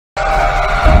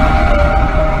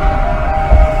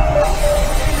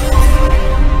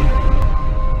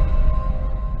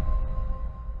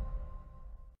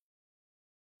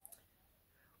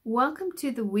Welcome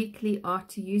to the weekly art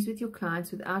to use with your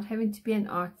clients without having to be an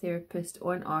art therapist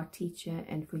or an art teacher,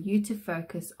 and for you to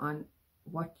focus on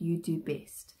what you do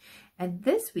best. And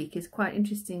this week is quite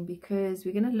interesting because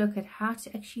we're going to look at how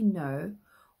to actually know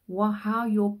how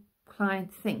your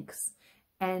client thinks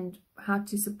and how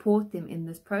to support them in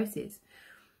this process.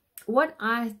 What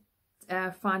I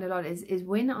find a lot is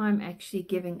when I'm actually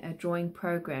giving a drawing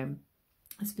program,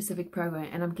 a specific program,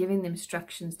 and I'm giving them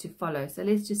instructions to follow. So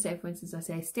let's just say, for instance, I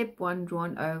say step 1, draw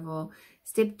an oval.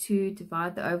 Step 2,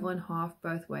 divide the oval in half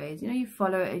both ways. You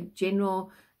follow a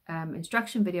general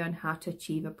instruction video on how to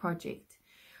achieve a project.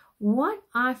 What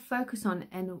I focus on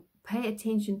and pay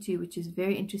attention to, which is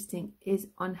very interesting, is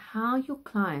on how your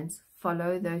clients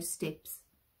follow those steps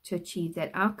to achieve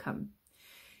that outcome.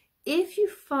 If you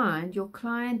find your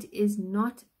client is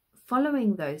not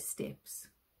following those steps,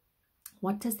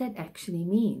 what does that actually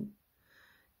mean?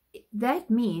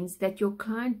 That means that your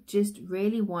client just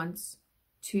really wants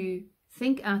to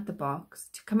think out the box,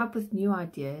 to come up with new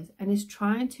ideas, and is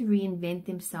trying to reinvent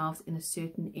themselves in a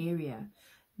certain area.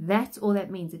 That's all that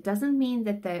means. It doesn't mean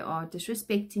that they are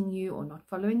disrespecting you or not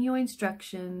following your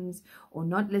instructions or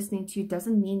not listening to you. It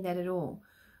doesn't mean that at all.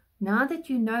 Now that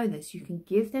you know this, you can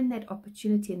give them that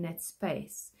opportunity and that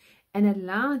space and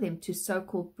allow them to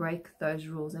so-called break those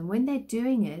rules. And when they're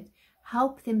doing it,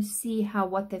 help them see how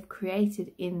what they've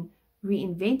created in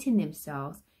reinventing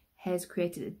themselves has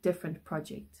created a different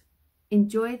project.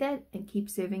 Enjoy that and keep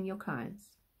serving your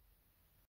clients.